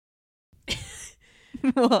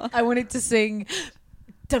What? I wanted to sing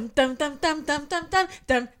dum dum dum dum dum dum dum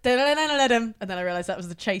dum dum, and then I realised that was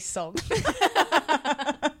the Chase song.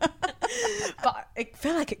 But I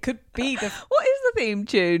feel like it could be the What is the theme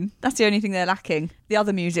tune? That's the only thing they're lacking. The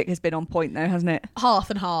other music has been on point though, hasn't it?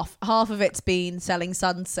 half and half. Half of it's been Selling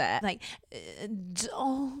Sunset. Like,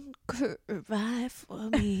 don't cry for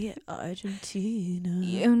me, Argentina.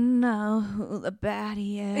 You know who the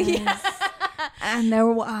baddie is. Yeah. And they're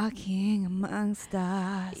walking amongst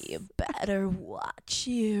us. You better watch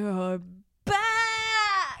your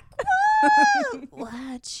back. Woo!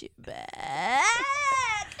 Watch your back.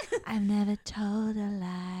 I've never told a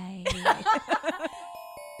lie.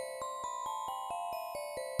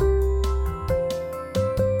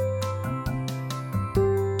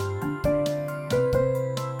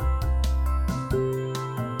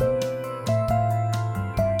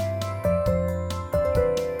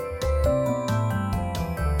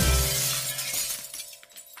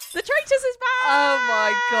 The Traitors is back. Oh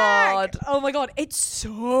my god. Oh my god, it's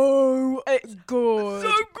so good.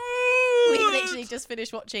 So good. We literally just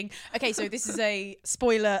finished watching. Okay, so this is a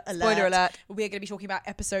spoiler alert. Spoiler alert. We're going to be talking about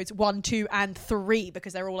episodes 1, 2, and 3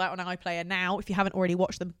 because they're all out on iPlayer now. If you haven't already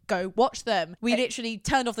watched them, go watch them. We literally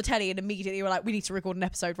turned off the telly and immediately were like, we need to record an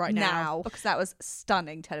episode right now. Because that was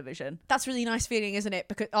stunning television. That's really nice feeling, isn't it?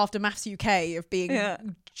 Because after Maths UK of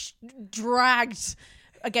being dragged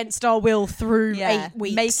against our will through 8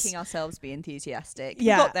 weeks. Making ourselves be enthusiastic.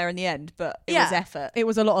 Yeah. We got there in the end, but it was effort. It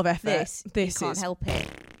was a lot of effort. This you is can't help it.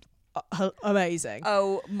 Amazing.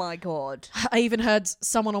 Oh my god. I even heard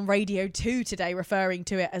someone on Radio 2 today referring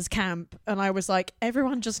to it as camp, and I was like,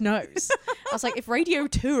 everyone just knows. I was like, if Radio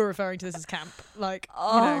 2 are referring to this as camp, like,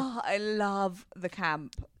 I love the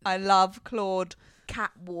camp. I love Claude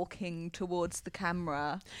catwalking towards the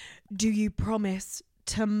camera. Do you promise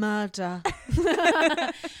to murder?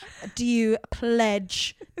 Do you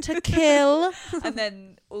pledge to kill? And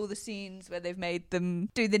then all the scenes where they've made them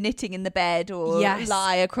do the knitting in the bed or Yes.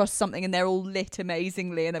 lie across something and they're all lit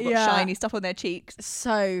amazingly and they've got shiny stuff on their cheeks.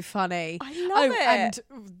 So funny. I love it.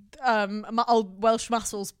 And my old Welsh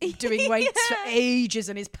muscles doing weights for ages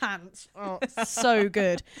in his pants. Oh, so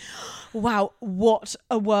good. Wow, what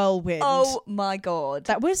a whirlwind. Oh my god.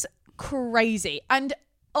 That was crazy. And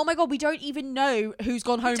oh my god, we don't even know who's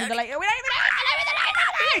gone home in the late. We don't even know.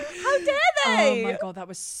 How dare they? Oh my god, that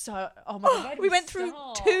was so. Oh my god, where do we went through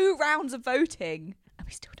start? 2 rounds of voting and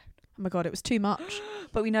we still don't. Oh my god, it was too much.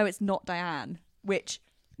 But we know it's not Diane, which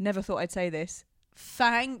never thought I'd say this.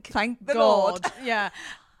 Thank the God. Lord. Yeah,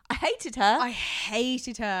 I hated her. I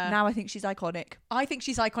hated her. Now I think she's iconic. I think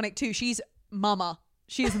she's iconic too. She's mama.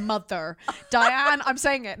 She's mother. Diane, I'm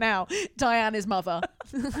saying it now. Diane is mother.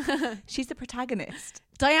 She's the protagonist.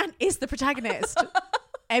 Diane is the protagonist.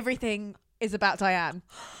 Everything is about Diane.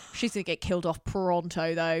 She's gonna get killed off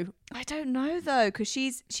pronto though. I don't know though, because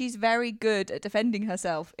she's very good at defending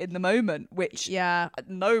herself in the moment, which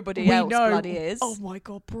nobody else bloody is. Oh my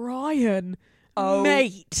god, Brian. Oh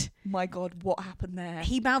mate. My god, what happened there?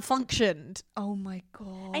 He malfunctioned. Oh my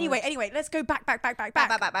god. Anyway, let's go back. Back.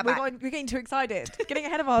 We're getting too excited. Getting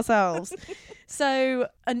ahead of ourselves. So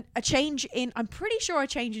a change in, I'm pretty sure a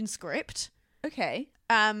change in script. Okay.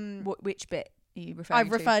 Which bit are you referring to?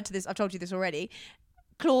 I've referred to this. I've told you this already.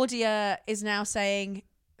 Claudia is now saying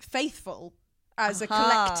faithful as a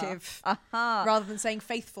collective rather than saying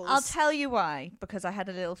faithfuls. I'll tell you why. Because I had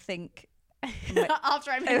a little think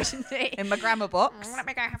after I mentioned it in my grammar box. Let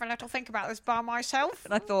me go have a little think about this by myself.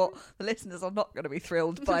 And I thought the listeners are not going to be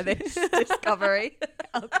thrilled by this discovery.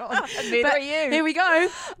 Oh god, neither are you. Here we go.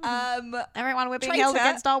 Everyone, we're being held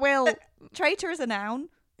against our will. Traitor is a noun.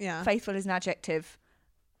 Yeah. Faithful is an adjective.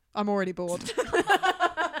 I'm already bored.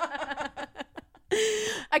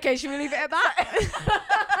 Okay, should we leave it at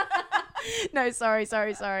that? No, sorry.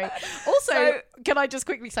 Also, can I just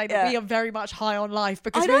quickly say that we are very much high on life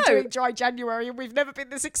because we're doing dry January and we've never been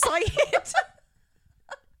this excited.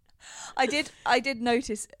 I did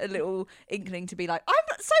notice a little inkling to be like, I'm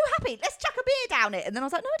so happy, let's chuck a beer down it. And then I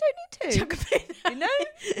was like, no, I don't need to. Chuck a beer down. You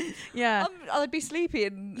know? Yeah. I'd be sleepy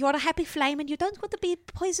and... You are a happy flame and you don't want to be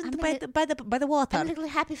poisoned by the water. I'm a little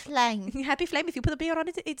happy flame. Happy flame, if you put a beer on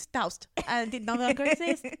it, it's doused. And it no longer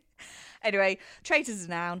exists. Anyway, traitor is a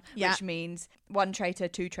noun, which means one traitor,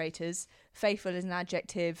 2 traitors. Faithful is an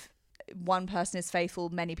adjective. One person is faithful,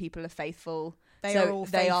 many people are faithful. They are all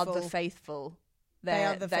faithful. They are the faithful. They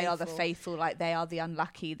are the faithful, like they are the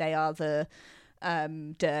unlucky, they are the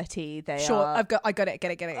dirty, they are... I got it,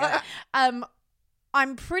 get it.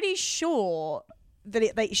 I'm pretty sure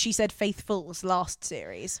that she said faithfuls last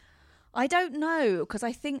series. I don't know, because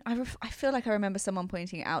I think I feel like I remember someone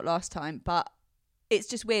pointing it out last time, but it's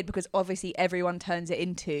just weird because obviously everyone turns it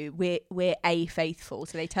into we're a faithful,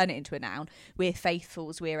 so they turn it into a noun. We're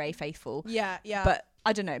faithfuls, we're a faithful. Yeah. But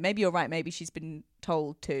I don't know, maybe you're right, maybe she's been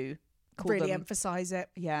told to call really them. emphasize it.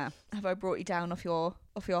 Yeah. Have I brought you down off your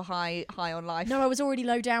high on life? No, I was already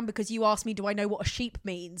low down because you asked me, do I know what a sheep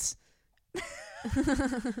means?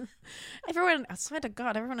 Everyone, I swear to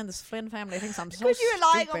God, everyone in this Flynn family thinks I'm so because you were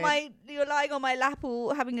lying on my lap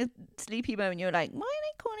or having a sleepy moment. You were like, "Why are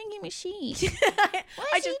they calling him a sheep? What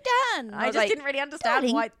has he done?" I just didn't really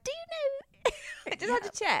understand why. Do you know? I just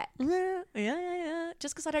had to check. Yeah.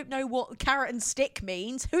 Just because I don't know what carrot and stick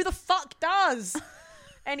means, who the fuck does?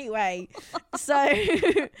 Anyway, so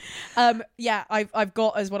I've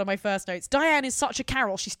got as one of my first notes, Diane is such a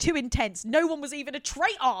Carol, she's too intense, no one was even a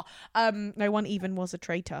traitor. No one even was a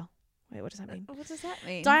traitor. Wait, what does that mean? What does that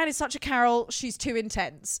mean? Diane is such a Carol, she's too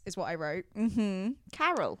intense is what I wrote.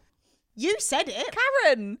 Carol. You said it.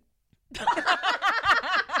 Karen.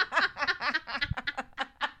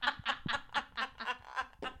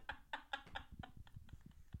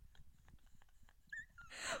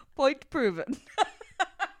 Point proven.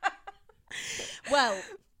 Well,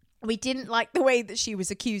 we didn't like the way that she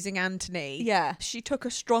was accusing Anthony. Yeah, she took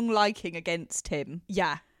a strong liking against him.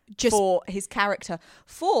 Yeah. Just for his character.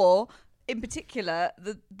 For, in particular,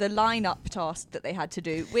 the lineup task that they had to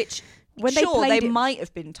do, which when they might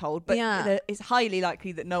have been told, but it's highly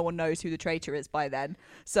likely that no one knows who the traitor is by then.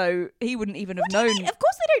 So he wouldn't even have known. Of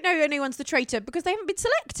course they don't know anyone's the traitor because they haven't been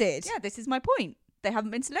selected. Yeah, this is my point. They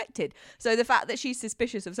haven't been selected. So the fact that she's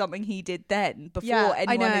suspicious of something he did then, before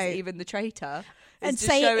anyone is even the traitor, and is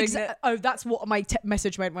just showing that... that's what my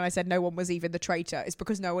message meant when I said no one was even the traitor, is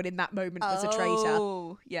because no one in that moment was a traitor.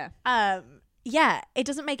 Oh, yeah. Yeah, it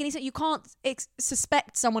doesn't make any sense. You can't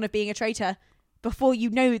suspect someone of being a traitor before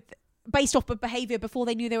you know, based off of behaviour before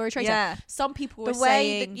they knew they were a traitor. Yeah. Some people were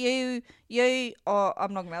saying... The way that you... Oh,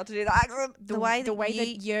 I'm not going to be able to do that accent. The way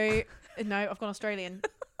that you... No, I've gone Australian.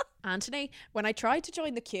 Anthony, when I tried to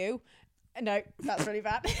join the queue, no, that's really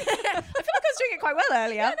bad. I feel like I was doing it quite well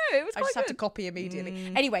earlier. Yeah, no, it was quite I just had to copy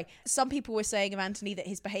immediately. Anyway, some people were saying of Anthony that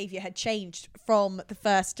his behaviour had changed from the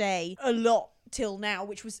first day a lot till now,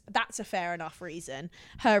 that's a fair enough reason.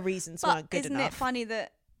 Her reasons weren't good enough. Isn't it funny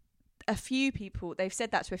that a few people, they've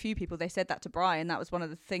said that to a few people, they said that to Brian, that was one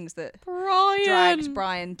of the things that dragged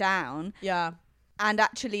Brian down. Yeah. And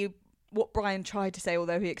actually what Brian tried to say,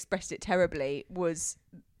 although he expressed it terribly, was...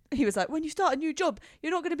 He was like, when you start a new job,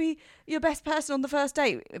 you're not going to be your best person on the first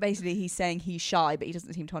day. Basically, he's saying he's shy, but he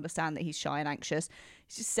doesn't seem to understand that he's shy and anxious.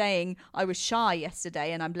 He's just saying, I was shy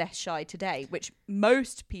yesterday and I'm less shy today, which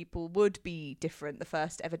most people would be different the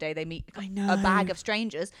first ever day they meet a bag of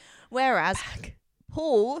strangers. Whereas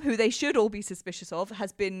Paul, who they should all be suspicious of,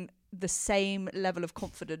 has been the same level of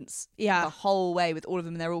confidence the whole way with all of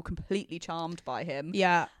them. And they're all completely charmed by him.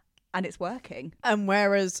 Yeah. And it's working. And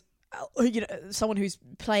whereas... someone who's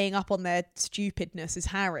playing up on their stupidness is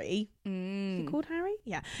Harry. Is he called Harry?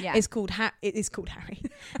 Yeah. It is called Harry.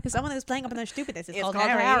 Someone who's playing up on their stupidness is called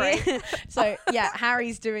Harry. So yeah,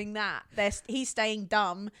 Harry's doing that. He's staying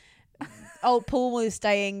dumb. Old Paul is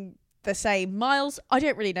staying the same. Miles, I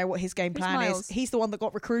don't really know what his game plan is. He's the one that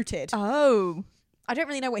got recruited. Oh. I don't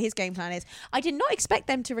really know what his game plan is. I did not expect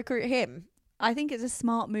them to recruit him. I think it's a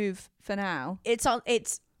smart move for now. It's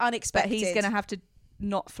unexpected. But he's going to have to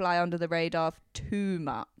not fly under the radar too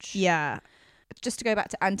much. Yeah. Just to go back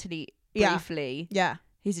to Anthony briefly. Yeah.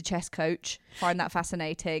 He's a chess coach. Find that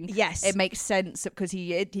fascinating. Yes. It makes sense because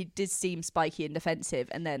he did seem spiky and defensive.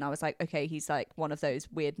 And then I was like, okay, he's like one of those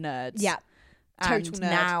weird nerds. Yeah. Total and nerd.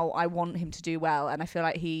 Now I want him to do well. And I feel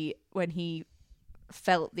like when he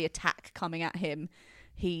felt the attack coming at him,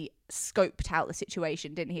 he scoped out the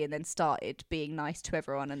situation, didn't he? And then started being nice to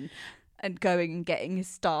everyone and going and getting his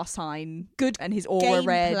star sign good and his aura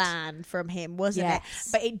red. Game plan from him, wasn't it?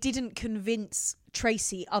 But it didn't convince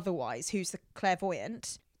Tracy otherwise, who's the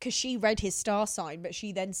clairvoyant, because she read his star sign, but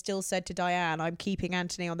she then still said to Diane, I'm keeping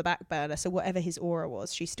Anthony on the back burner. So whatever his aura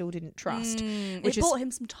was, she still didn't trust. It bought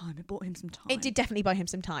him some time. It did definitely buy him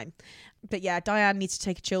some time. But yeah, Diane needs to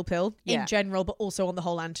take a chill pill in general, but also on the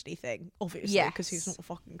whole Anthony thing, obviously, because he's not a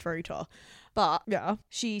fucking traitor. But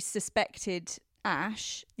she suspected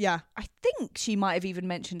Ash. Yeah. I think she might have even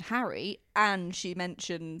mentioned Harry and she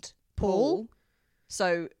mentioned Paul.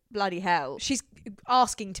 So bloody hell. She's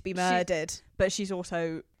asking to be murdered. But she's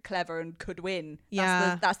also clever and could win.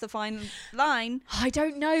 Yeah. That's the fine line. I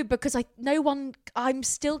don't know because I'm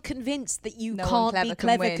still convinced that you can't be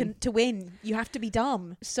clever to win. You have to be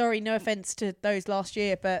dumb. Sorry, no offense to those last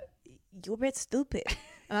year, but you're a bit stupid.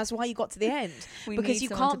 and that's why you got to the end. We because need you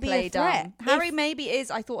someone can't to be play a threat. dumb. Harry maybe is.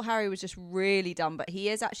 I thought Harry was just really dumb, but he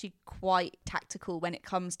is actually quite tactical when it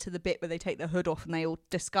comes to the bit where they take the hood off and they all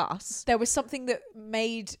discuss. There was something that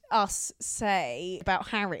made us say about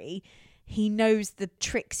Harry, he knows the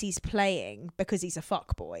tricks he's playing because he's a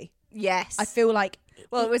fuckboy. Yes. I feel like...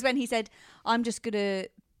 Well, it was when he said, I'm just going to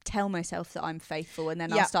tell myself that I'm faithful and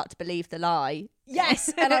then I'll start to believe the lie.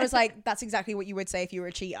 Yes. And I was like, that's exactly what you would say if you were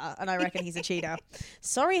a cheater. And I reckon he's a cheater.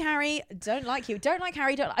 Sorry, Harry. Don't like you. Don't like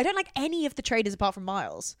Harry. I don't like any of the Traitors apart from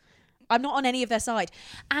Miles. I'm not on any of their side.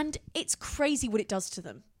 And it's crazy what it does to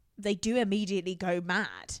them. They do immediately go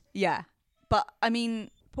mad. Yeah. But, I mean,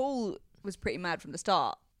 Paul was pretty mad from the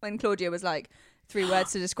start. When Claudia was like, 3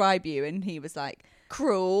 words to describe you, and he was like,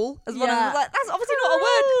 cruel. As well. I was like, that's obviously not a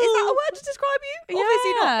word. Is that a word to describe you?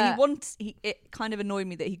 Yeah. Obviously not. It kind of annoyed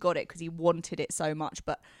me that he got it because he wanted it so much,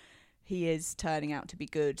 but he is turning out to be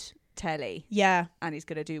good telly. Yeah. And he's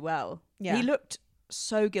going to do well. Yeah. He looked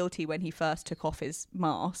so guilty when he first took off his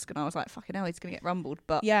mask, and I was like, fucking hell, he's going to get rumbled.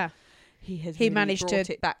 But yeah, he really managed brought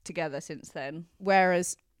to it back together since then.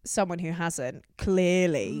 Whereas someone who hasn't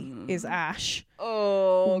clearly is Ash.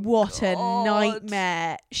 Oh, what God. a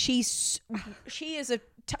nightmare. She is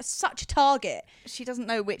such a target. She doesn't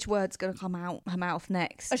know which word's going to come out her mouth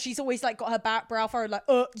next. She's always like got her brow furrowed like,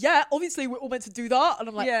 yeah, obviously we're all meant to do that. And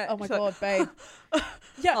I'm like, oh my God, babe.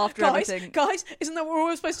 Yeah, after everything. Guys, isn't that what we're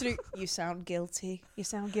all supposed to do? You sound guilty. You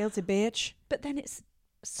sound guilty, bitch. But then it's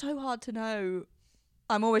so hard to know.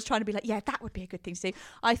 I'm always trying to be like, yeah, that would be a good thing to do.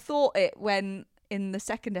 I thought it when in the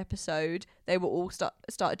second episode they were all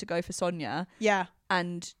started to go for Sonia. Yeah.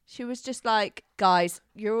 And she was just like, guys,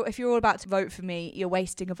 if you're all about to vote for me, you're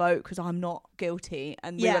wasting a vote because I'm not guilty.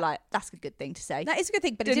 And we were like, that's a good thing to say. That is a good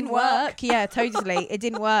thing, but it didn't work. Yeah, totally. It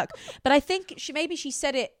didn't work. But I think she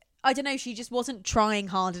said it, I don't know, she just wasn't trying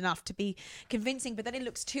hard enough to be convincing, but then it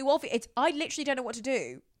looks too obvious. I literally don't know what to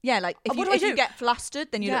do. Yeah, like if you get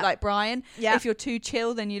flustered, then you look like Brian. Yeah. If you're too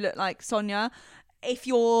chill, then you look like Sonia. If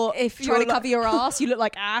you're trying to cover your ass, you look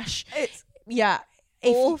like Ash. It's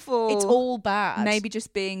awful. It's all bad. Maybe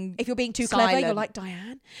just being if you're being too silent. clever, you're like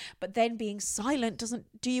DIANE. But then being silent doesn't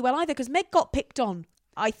do you well either, because Meg got picked on.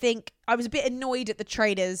 I think I was a bit annoyed at the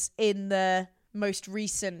Traitors in the most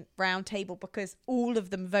recent round table because all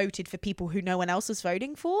of them voted for people who no one else was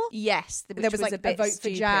voting for. Yes, there was like a vote stupid.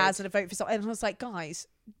 for Jazz and a vote for something, and I was like, guys,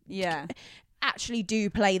 actually do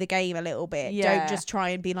play the game a little bit. Don't just try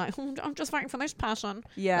and be like, I'm just voting for this person.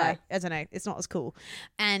 Like, I don't know, it's not as cool.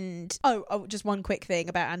 And just one quick thing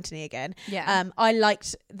about Anthony again. I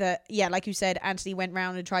liked that, like you said, Anthony went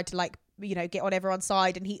round and tried to get on everyone's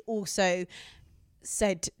side, and he also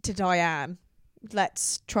said to DIANE,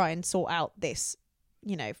 let's try and sort out this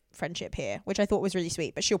friendship here, which I thought was really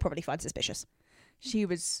sweet, but she'll probably find suspicious. She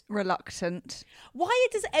was reluctant. Why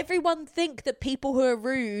does everyone think that people who are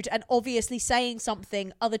rude and obviously saying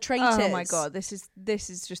something are the traitors? Oh my God, this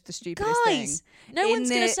is just the stupidest thing. No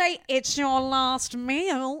one's going to say it's your last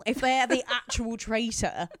meal if they're the actual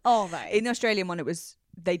traitor, are they? In the Australian one,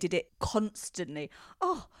 they did it constantly.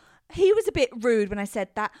 Oh, he was a bit rude when I said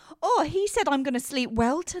that. Oh, he said I'm going to sleep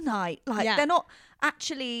well tonight. Like, they're not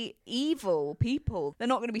actually evil people. They're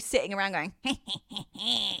not going to be sitting around going,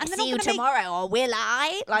 and see you tomorrow, or will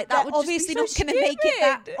I? Like, that would obviously just be not going to make it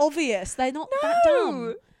that obvious. They're not that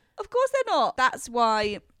dumb. Of course they're not. That's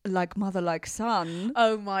why, like mother, like son.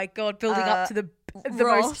 Oh my God, building up to the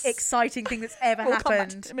most exciting thing that's ever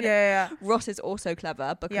happened. Ross is also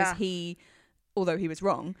clever because he, although he was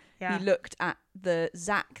wrong, he looked at the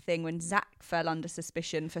Zach thing when Zach fell under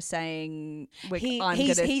suspicion for saying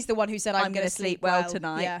he's the one who said I'm going to sleep well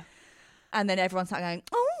tonight. Yeah. And then everyone started going,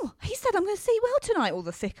 oh, he said I'm going to sleep well tonight, all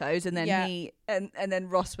the thickos. And then and then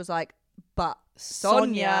Ross was like, but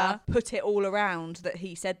Sonia put it all around that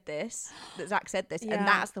he said this, that Zach said this, and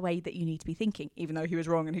that's the way that you need to be thinking, even though he was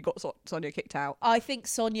wrong and he got Sonia kicked out. I think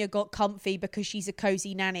Sonia got comfy because she's a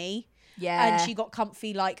cozy nanny. Yeah. And she got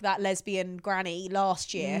comfy like that lesbian granny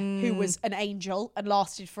last year who was an angel and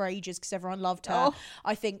lasted for ages because everyone loved her. Oh.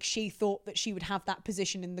 I think she thought that she would have that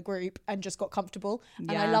position in the group and just got comfortable.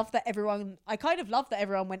 And I kind of love that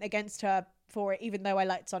everyone went against her for it, even though I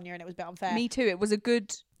liked Sonia and it was a bit unfair. Me too. It was a good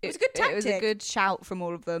tactic. It was a good shout from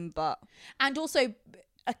all of them, and also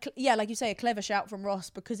like you say, a clever shout from Ross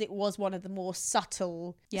because it was one of the more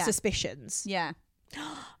subtle suspicions. Yeah.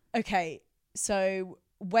 Okay, so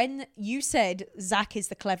when you said Zach is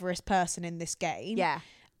the cleverest person in this game,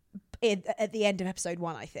 at the end of episode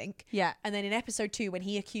 1, I think, and then in episode 2 when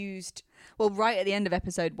he accused Well, right at the end of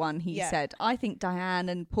episode 1, he said, I think Diane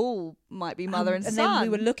and Paul might be mother and son. And then we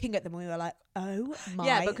were looking at them and we were like, oh my God.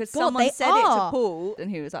 Yeah, because someone said it to Paul and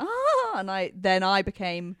he was like, and I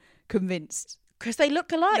became convinced. Because they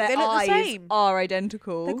look alike. Their they look eyes the same. Are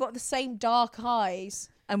identical. They've got the same dark eyes.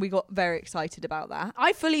 And we got very excited about that.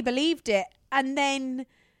 I fully believed it. And then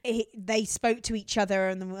they spoke to each other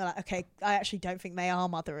and then we were like, okay, I actually don't think they are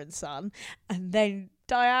mother and son. And then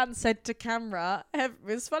Diane said to camera, it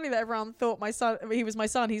was funny that everyone thought he was my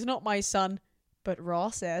son. He's not my son, but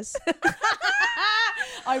Ross is.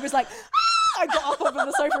 I was like, I got up on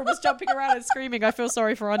the sofa and was jumping around and screaming. I feel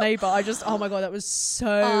sorry for our neighbour. Oh my God, that was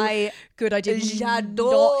so good. I did not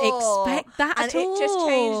expect that at all. And it just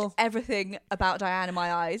changed everything about Diane in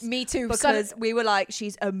my eyes. Me too. Because we were like,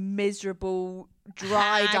 she's a miserable,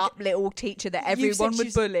 dried up little teacher that everyone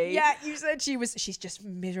would bully. Yeah, you said she's just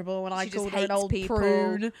miserable when I called her an old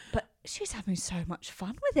prune. But she's having so much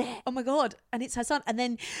fun with it. Oh my God. And it's her son. And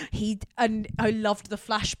then and I loved the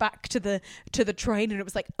flashback to the train and it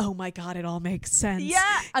was like, oh my God, it all makes sense.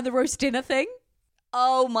 Yeah. And the roast dinner thing.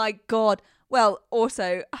 Oh my God. Well,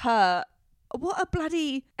 also what a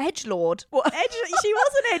bloody edgelord. She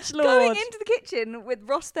was an edgelord. Going into the kitchen with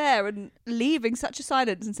Ross there and leaving such a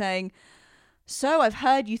silence and saying, so I've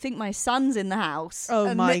heard you think my son's in the house. Oh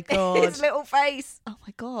and my God. His little face. Oh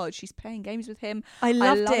my God, she's playing games with him. I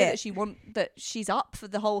loved it. That she's up for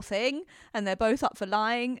the whole thing and they're both up for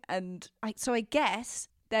lying. And so I guess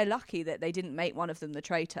they're lucky that they didn't make one of them the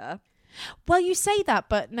traitor. Well, you say that,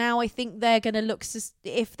 but now I think they're going to look,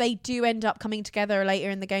 if they do end up coming together later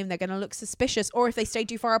in the game, they're going to look suspicious. Or if they stay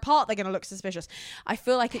too far apart, they're going to look suspicious. I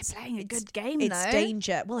feel like they're playing a good game, it's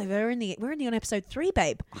danger. Well, we're only on episode 3,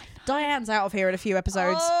 babe. Diane's out of here in a few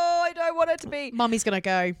episodes. Oh, I don't want her to be. Mummy's going to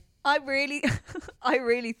go. I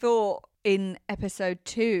really thought in episode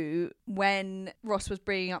 2 when Ross was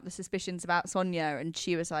bringing up the suspicions about Sonia and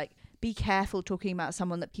she was like, be careful talking about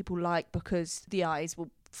someone that people like because the eyes will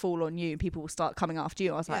fall on you and people will start coming after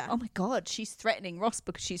you. I was like, oh my God, she's threatening Ross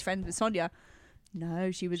because she's friends with Sonia. No,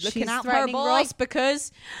 she was looking out for her boy. Ross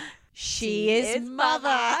because she is mother.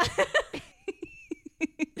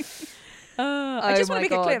 I just want to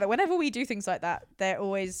make it clear that whenever we do things like that, they're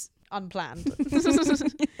always unplanned.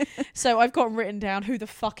 So I've got written down who the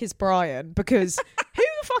fuck is Brian, because who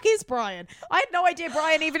the fuck is Brian? I had no idea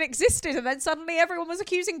Brian even existed, and then suddenly everyone was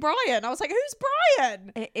accusing Brian. I was like, who's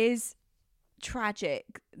Brian? It is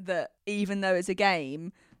tragic that even though it's a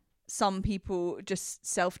game, some people just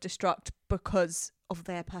self-destruct because of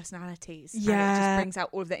their personalities. Yeah. And it just brings out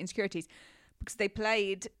all of their insecurities. Because they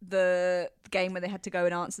played the game where they had to go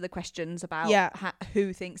and answer the questions about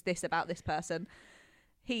who thinks this about this person.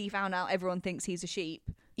 He found out everyone thinks he's a sheep.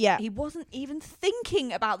 Yeah. He wasn't even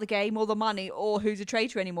thinking about the game or the money or who's a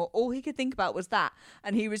traitor anymore. All he could think about was that.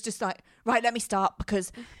 And he was just like, right, let me start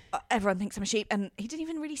because everyone thinks I'm a sheep. And he didn't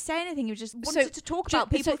even really say anything. He just wanted to talk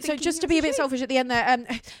about people thinking so just to be a bit selfish at the end there,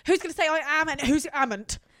 who's going to say I am and who's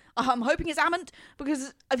Amant? I'm hoping it's Amant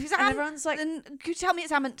because if it's Amant, everyone's like, then could you tell me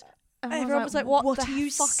it's Amant? And everyone was like, what are you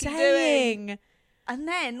saying? Doing? And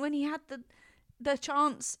then when he had the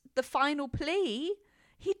chance, the final plea,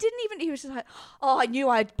 he was just like, oh, I knew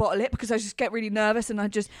I'd bottle it because I just get really nervous and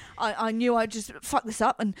I knew I'd just fuck this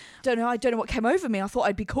up and I don't know what came over me. I thought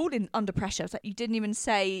I'd be called in under pressure. It's like, you didn't even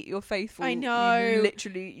say you're faithful. I know.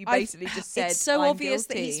 You basically just said, it's so I'm obvious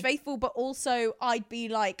guilty. that he's faithful, but also I'd be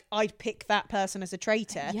like, I'd pick that person as a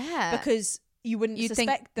traitor. Yeah. Because you wouldn't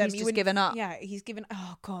suspect them. He's just given up. Yeah, he's given.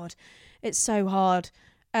 Oh God, it's so hard.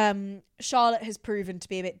 Charlotte has proven to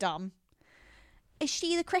be a bit dumb. Is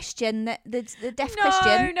she the Christian, the deaf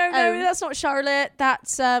Christian? No, that's not Charlotte.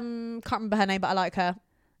 That's can't remember her name, but I like her.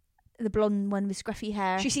 The blonde one with scruffy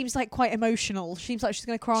hair. She seems like quite emotional. She seems like she's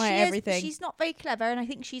going to cry at everything. She's not very clever, and I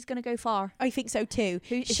think she's going to go far. I think so too.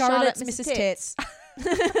 Is Charlotte's Charlotte Mrs. Tits.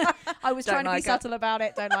 I was trying to be subtle about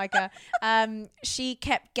it. Don't like her. She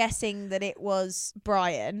kept guessing that it was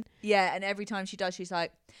Brian. Yeah, and every time she does, she's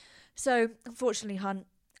like, so unfortunately, hun,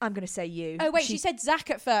 I'm going to say you. Oh, wait, she said Zach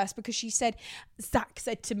at first because she said, Zach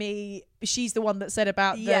said to me, she's the one that said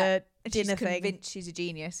about the dinner she's thing. Convinced she's a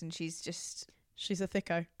genius and she's a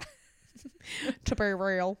thicko. To be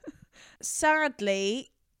real.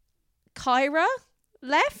 Sadly, Kyra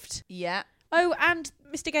left. Yeah. Oh, and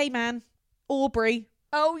Mr. Gay Man, Aubrey.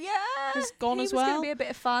 Oh, yeah. Has gone as well. He was going to be a bit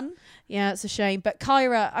of fun. Yeah, it's a shame. But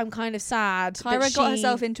Kyra, I'm kind of sad. Kyra got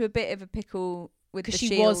herself into a bit of a pickle with the shield.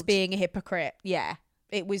 Because she was being a hypocrite. Yeah.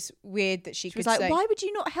 It was weird that she She could was like, say, why would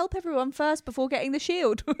you not help everyone first before getting the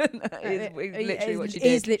shield? It's literally what she did.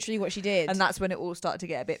 It is literally what she did. And that's when it all started to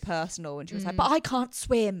get a bit personal. And she was like, but I can't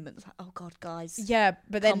swim. And it was like, oh, God, guys. Yeah,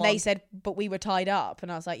 but then Come they on. said, but we were tied up.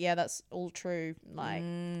 And I was like, yeah, that's all true. Like,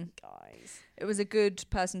 guys. It was a good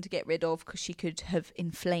person to get rid of because she could have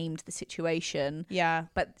inflamed the situation. Yeah.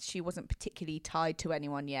 But she wasn't particularly tied to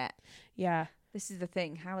anyone yet. Yeah. This is the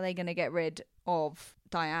thing. How are they going to get rid of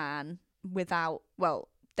Diane without... Well,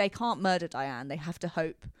 they can't murder Diane. They have to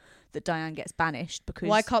hope that Diane gets banished because...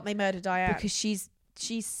 Why can't they murder Diane? Because she's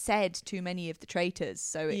said too many of the traitors,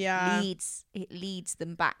 so it leads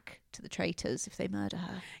them back to the traitors if they murder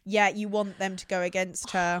her. Yeah, you want them to go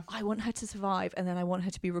against her. I want her to survive, and then I want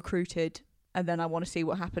her to be recruited, and then I want to see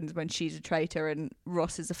what happens when she's a traitor and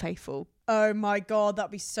Ross is a faithful. Oh my God,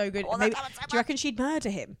 that'd be so good. Oh, Maybe, do you reckon she'd murder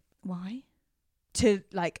him Why? to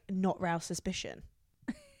like not rouse suspicion,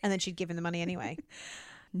 and then she'd give him the money anyway?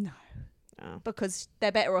 No. Oh. Because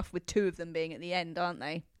they're better off with two of them being at the end, aren't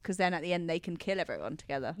they? Because then at the end they can kill everyone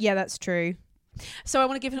together. Yeah, that's true. So I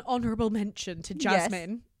want to give an honourable mention to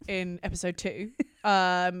Jasmine in episode 2.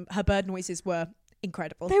 Her bird noises were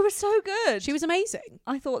incredible. They were so good. She was amazing.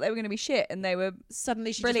 I thought they were going to be shit, and they were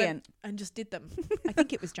Suddenly she brilliant. just went and just did them. I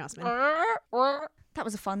think it was Jasmine. That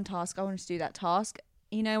was a fun task. I wanted to do that task.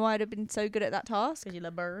 You know why I'd have been so good at that task? Because you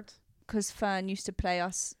love birds. Because Fern used to play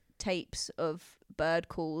us tapes of bird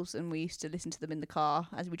calls, and we used to listen to them in the car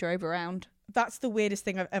as we drove around. That's the weirdest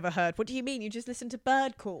thing I've ever heard. What do you mean? You just listen to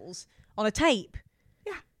bird calls on a tape?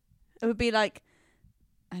 Yeah. It would be like,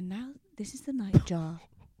 and now this is the nightjar.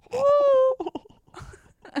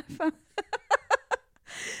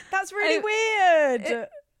 That's really weird.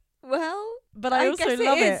 Well, but I also guess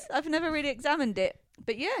love it. I've never really examined it.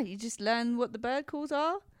 But yeah, you just learn what the bird calls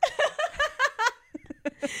are.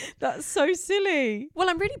 That's so silly. Well,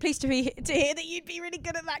 I'm really pleased to hear that you'd be really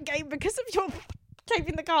good at that game because of your tape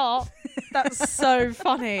in the car. That's so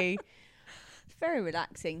funny. It's very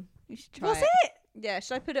relaxing. You should try Was it. it? Yeah,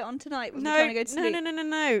 should I put it on tonight when No, we're trying to go to sleep? No.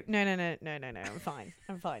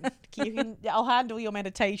 I'm fine. You can. I'll handle your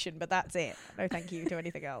meditation, but that's it. No, thank you to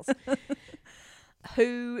anything else.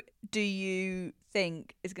 Who do you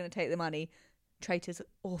think is going to take the money? Traitors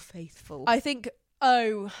or faithful? I think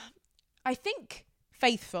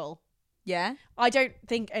faithful. Yeah. I don't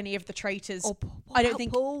think any of the traitors. Or I don't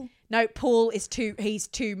think Paul. No, Paul is he's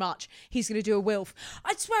too much. He's going to do a Wilf.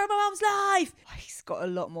 I swear on my mum's life. He's got a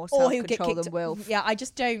lot more Or he'll get self-control kicked. than Wilf. Yeah, I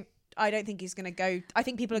don't think he's going to go. I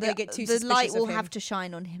think people are going to get too suspicious The light will of him. have to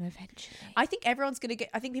shine on him eventually. I think everyone's going to get.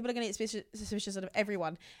 I think people are going to get suspicious of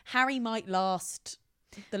everyone. Harry might last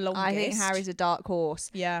the longest. I think Harry's a dark horse.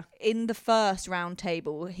 Yeah. In the first round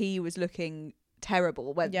table, he was looking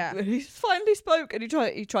terrible when he finally spoke, and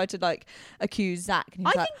he tried to like accuse Zach, and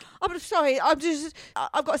he was I'm sorry, I've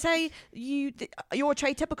got to say you're a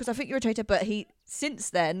traitor because I think you're a traitor, but since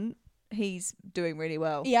then he's doing really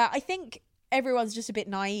well. Yeah, I think everyone's just a bit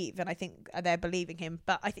naive, and I think they're believing him,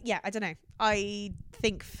 but I don't know. I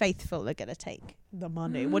think faithful are going to take the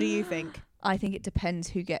money. What do you think? I think it depends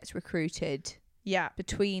who gets recruited. Yeah.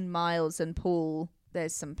 Between Miles and Paul,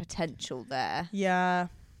 there's some potential there. Yeah.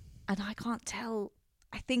 And I can't tell.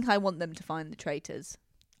 I think I want them to find the traitors.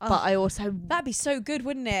 But I also... That'd be so good,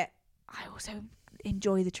 wouldn't it? I also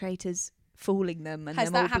enjoy the traitors fooling them and Has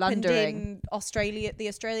them all that happened blundering. In Australia, the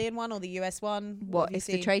Australian one or the US one? What if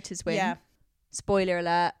the traitors win? Yeah. Spoiler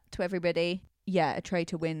alert to everybody. Yeah, a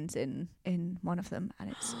traitor wins in one of them, and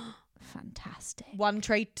it's fantastic. One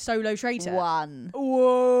solo traitor? One.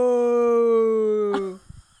 Whoa.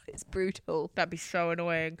 It's brutal. That'd be so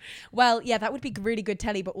annoying. Well, yeah, that would be really good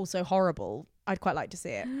telly, but also horrible. I'd quite like to see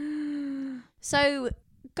it. So,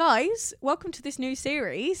 guys, welcome to this new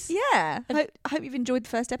series. Yeah. I hope you've enjoyed the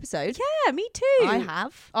first episode. Yeah, me too. I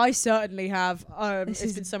have. I certainly have.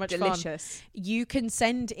 It's been so much delicious. fun. You can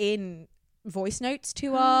send in voice notes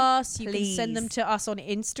to us. You Please. can send them to us on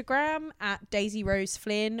Instagram at Daisy Rose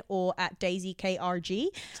Flynn or at DaisyKRG,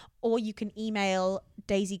 or you can email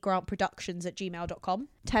daisygrantproductions@gmail.com.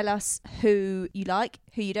 Tell us who you like,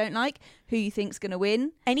 who you don't like, who you think's going to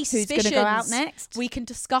win, Any who's suspicions, going to go out next. we can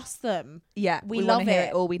discuss them. Yeah, we love love hear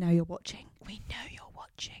it. all. We know you're watching. We know you're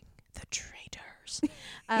watching The Traitors.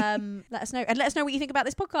 Let us know. And let us know what you think about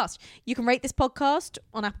this podcast. You can rate this podcast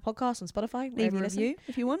on Apple Podcasts, on Spotify. Leave a review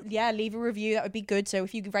if you want. Yeah, leave a review. That would be good. So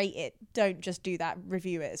if you rate it, don't just do that.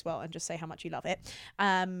 Review it as well and just say how much you love it.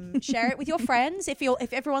 Share it with your friends. If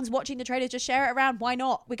everyone's watching the Traitors, just share it around. Why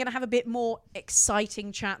not? We're going to have a bit more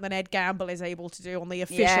exciting chat than Ed Gamble is able to do on the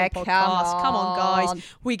official podcast. Come on, guys.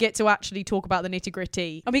 We get to actually talk about the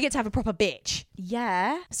nitty-gritty. And we get to have a proper bitch.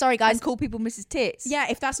 Yeah. Sorry, guys. And call people Mrs. Tits. Yeah,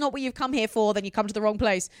 if that's not what you've come here for, then you come to the wrong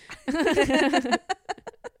place.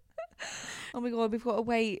 Oh my God, we've got to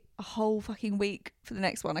wait a whole fucking week for the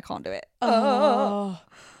next one. I can't do it. Oh.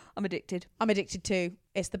 I'm addicted. I'm addicted too.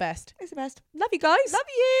 It's the best. It's the best. Love you guys. Love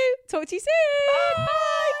you. Talk to you soon.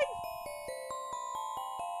 Bye.